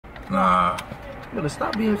Nah. You gotta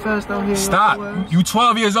stop being fast out here. Stop. You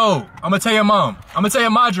 12 years old. I'm gonna tell your mom. I'm gonna tell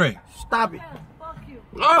your madre. Stop it.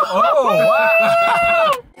 Oh,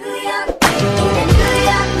 wow.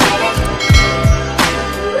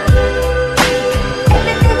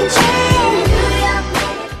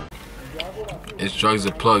 It's Drugs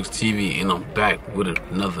and Plugs TV, and I'm back with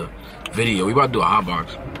another video. We about to do a hot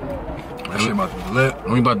box. That shit about to be lit.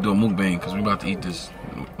 We about to do a mukbang because we about to eat this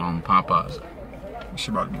Popeyes. That shit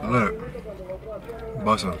about to be lit.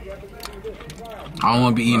 Bussin'. I don't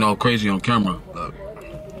want to be eating all crazy on camera.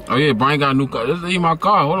 Oh yeah, Brian got a new car. This ain't my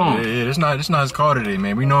car. Hold on. Yeah, this not his car today,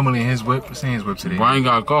 man. We normally in his whip. We're seeing his whip today. Brian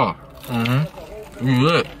got a car. Mm-hmm. We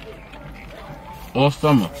lit. All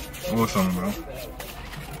summer. All summer, bro.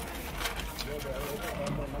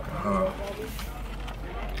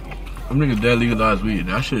 Them niggas dead legalized weed.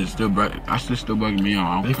 That shit is still bugging me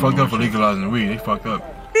out. They fucked up for legalizing the weed. They fucked up.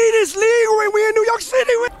 Weed is legal and we in New York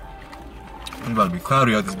City. It's about to be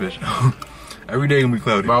cloudy out this bitch. Every day gonna be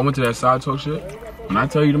cloudy. Bro, I went to that side talk shit. When I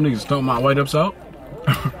tell you them niggas stomp my white ups out,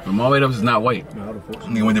 but my white ups is not white.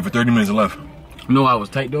 Nigga went there for 30 minutes and left. You know I was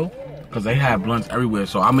tight though? Cause they had blunts everywhere,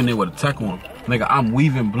 so I'm in there with a tech on. Nigga, I'm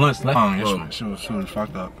weaving blunts left. She was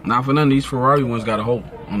fucked up. Not for none, these Ferrari ones got a hole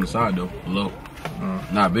on the side though, below.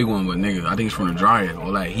 Not a big one, but nigga, I think it's from the dryer.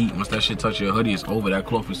 All that heat, once that shit touch your hoodie, it's over. That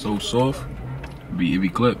cloth is so soft, it be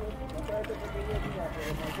clipped.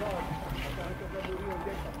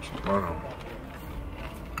 Wow.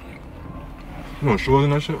 You want shorts in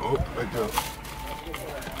that shit? Oh, right there.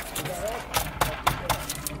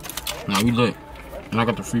 Nah, we lit. And I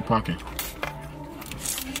got the free parking.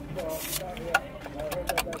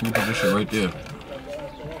 Let me put this shit right there.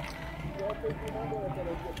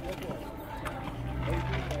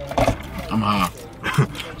 I'm high.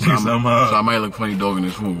 So I might look funny dogging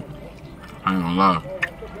this food. I ain't gonna lie.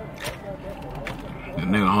 The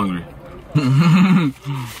nigga hungry.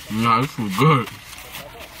 Nah, this food good.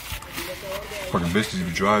 Fucking biscuits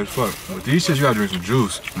be dry as fuck. With these shits, you gotta drink some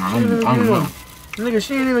juice. I don't know. Nigga,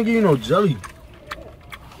 she ain't even give you no jelly.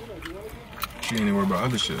 She ain't even worried about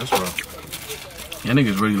other shit. That's right. That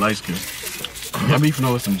nigga's really light skinned. Y'all beefing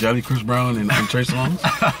over some jelly, Chris Brown and Trey Songz?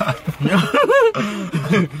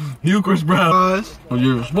 You, Chris Brown. Oh,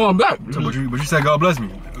 you're small back. But you said God bless me.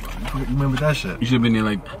 You remember that shit? You should have been there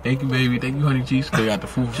like, thank you, baby, thank you, honey cheese. They got the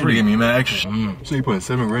food for free. Give me mad extra shit. So you putting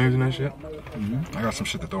 7 grams in that shit? I got some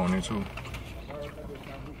shit to throw in there too.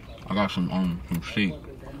 I got some shake,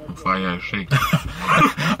 some fire ass shake.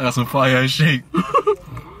 I got some fire ass shake.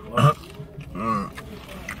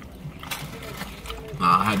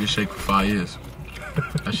 Nah, I had this shake for 5 years.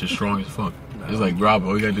 That shit strong as fuck. It's like grab,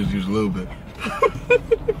 all you gotta do is use a little bit.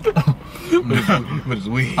 But it's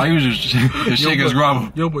weed. I use the shake as grabber.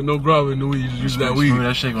 You don't put no grabber in the weed, you just use that weed.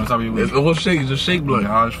 That shake on top of your weed. The whole shake is just shake blood.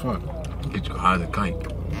 High as fuck. Get you high as a kite.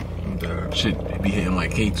 Shit, it be hitting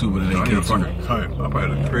like K2, but it ain't K2. I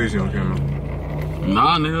probably look crazy on camera.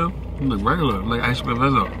 Nah, nigga. You look regular, like Ice Cream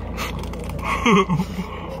Vezo.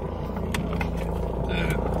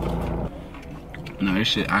 Nah, this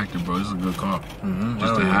shit active, bro. This is a good car.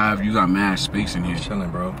 Just to have, you got mad space in here. Chilling,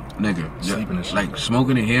 bro. Nigga, Sleeping and shit. like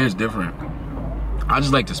smoking in here is different. I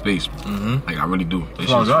just like the space. Like I really do.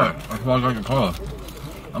 That's all I got. I like a car.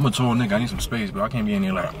 I'm a tall nigga. I need some space, but I can't be in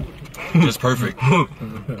there like just perfect.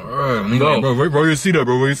 Alright, bro. Roll your seat up,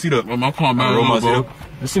 bro. Roll your seat up. Well, my car, man. Roll my seat up.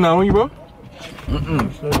 You see that on you, bro?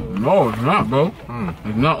 No, it's not, bro.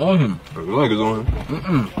 It's not on him. It look like it's on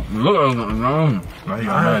him. Look, it's not on him. Now you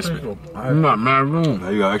got mad space. You got mad room. Now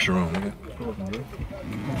you got extra room, nigga.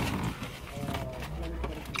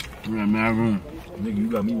 You got mad room. Nigga, you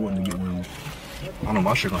got me wanting to get one of these. I know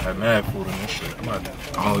my shit gonna have mad food in this shit.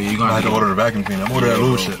 Oh, yeah, you I had gonna to order the vacuum cleaner. I'm ordering that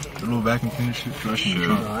little shit. The little vacuum cleaner shit.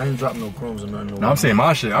 Nah, I ain't dropped no crumbs or nothing. No, I'm saying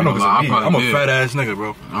my shit. I know because I'm a fat ass nigga,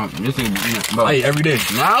 bro. This thing, bro. I eat every day.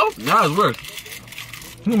 Now it's worse.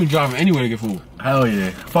 You gonna be driving anywhere to get food. Hell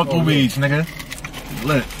yeah. Fuck Uber Eats, nigga.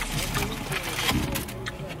 Lit.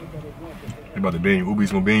 They about to ban you. Uber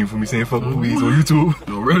Eats gonna ban you for me saying fuck Uber Eats on YouTube.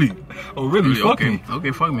 No, really? Oh, really? Fuck me.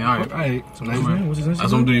 Okay, fuck me. Alright. Alright. So nice, man. What's his name?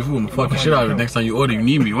 That's what I'm doing your food. I'm gonna fuck the shit out of it next time you order. You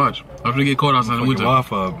need me. Watch. I'm gonna get caught outside the winter.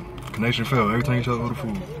 Wi-Fi connection fail every time you try to order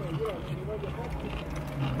food.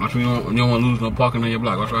 Watch me. You don't want to lose no parking on your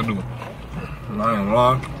block. Watch what I do. I ain't gonna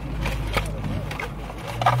lie.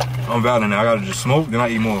 I'm valid now. I gotta just smoke, then I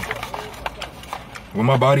eat more. When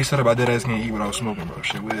my body set up, I dead ass can't eat without smoking, bro.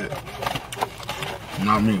 Shit weird.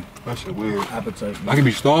 Not me. That shit weird. Appetite. I can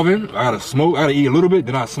be starving. I gotta smoke. I gotta eat a little bit,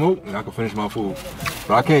 then I smoke, and I can finish my food.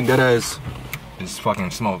 But I can't dead ass just fucking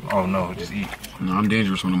smoke. Oh no, just eat. No, I'm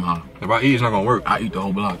dangerous when I'm high. If I eat, it's not gonna work. I eat the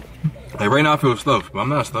whole block. Like right now I feel stuffed, but I'm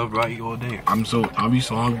not stuffed, bro. I eat all day. I'll be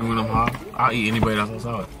so hungry when I'm high. I'll eat anybody that's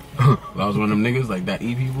outside. If I was one of them niggas like that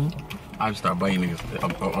eat people, I just start biting niggas.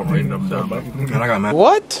 I'm writing them down. Man, I got mad.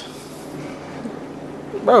 What?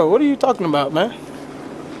 Bro, what are you talking about, man?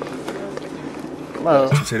 Bro.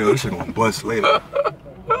 Potato, this shit gonna bust later.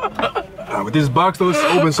 With this box though, it's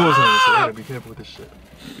open source on it, so you gotta be careful with this shit.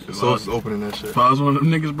 The sauce is open in that shit. If I was one of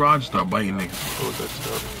them niggas, bro, I'd just start biting niggas. Close that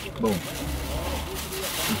stuff. Boom.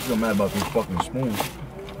 I'm still mad about these fucking spoons.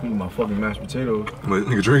 Eat my fucking mashed potatoes. But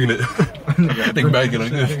nigga drinking it. I think back it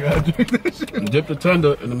like this. Dip the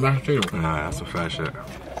tender in the mashed potato. Nah, that's some fat shit.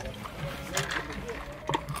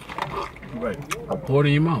 Right. I pour it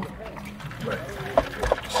in your mouth. Right.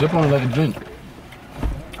 Sip on it like a drink.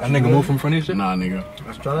 That nigga move from front of your shit? Nah, nigga.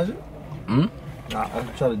 Let's try that shit? Hmm? Nah,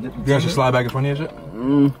 I'm trying to dip the You guys should slide back in front of your shit?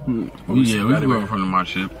 Mm-hmm. Yeah, we can go in front of my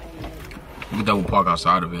shit. We double park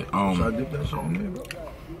outside of it. Should I dip that shit in there, bro?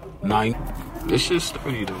 9. This shit's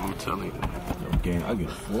sturdy though, I'm telling you. Okay, I get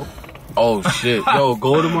 4. Oh shit. Yo,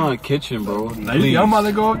 go to my kitchen, bro. Please. Y'all about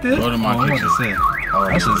to go up there? Go to my kitchen.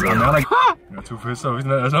 That's just, I mean, I like. Got 2 for yourself.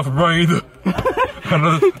 That's not for Brian either.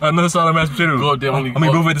 another solid mashed potatoes. Go up there, only I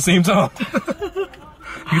mean, both at the same time.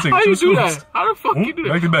 You can take How 2 you do scoops. that? How the fuck you do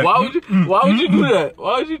Back to that? back. Why would you do that?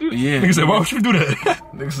 Why would you do that? Yeah. Nigga said, why would you do that?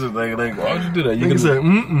 Nigga said, like, why would you do that? Nigga said,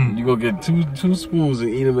 You gonna get two spoons and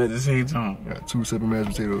eat them at the same time. Got 2 separate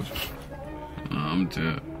mashed potatoes. I'm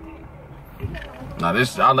dead. Nah,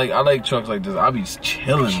 this I like trucks like this. I be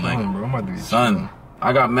chilling, like, bro. I'm about to be son.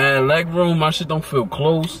 I got mad leg room. My shit don't feel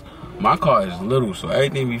close. My car is little, so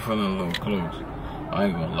everything be feeling a little close. I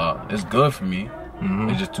ain't gonna lie. It's good for me.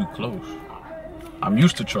 It's just too close. I'm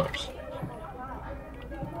used to trucks.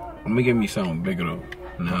 I'm gonna get me something bigger though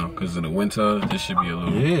now, cause in the winter this should be a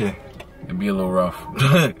little. Yeah. It'd be a little rough. Oh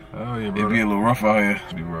yeah, It'd bro. be a little rough out here.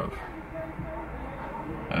 It'd be rough.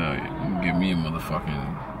 Yeah. You can give me a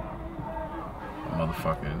motherfucking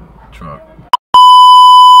truck.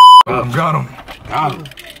 Got him. Got him.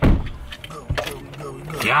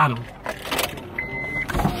 Got him.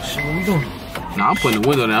 Shit, what we doing? Nah, I'm putting the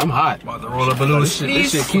window down. I'm hot. About to roll up a little shit.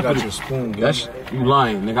 This shit keep Got it. your spoon, girl. That's you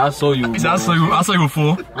lying, nigga. I saw you. I saw you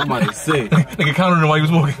before. I'm about to say. Nigga counted him while he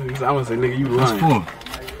was walking. I'm gonna say, nigga, you lying.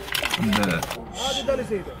 I'm dead.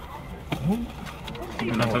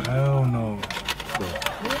 Oh, hell no.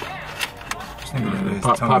 This nigga just bit his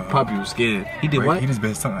tongue. Poppy was scared. He did Wait, what? He just bit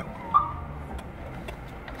his tongue.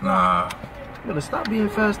 Nah. You gotta stop being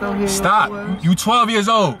fast out here. Stop. You 12 years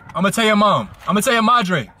old. I'm gonna tell your mom. I'm gonna tell your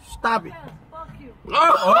madre. Stop it.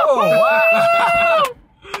 Oh, wow.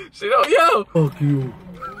 Shit, oh, yo. Fuck you.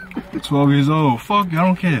 You're 12 years old. Fuck you. I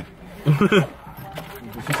don't care. I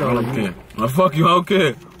don't care. Well, fuck you, I don't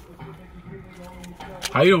care.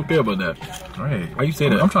 How you don't care about that? Right. How you say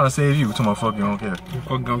that? I'm trying to save you. Talking about fuck you. I don't care.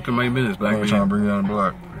 Fuck, don't care my business, black I'm man. trying to bring you down the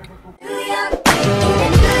block.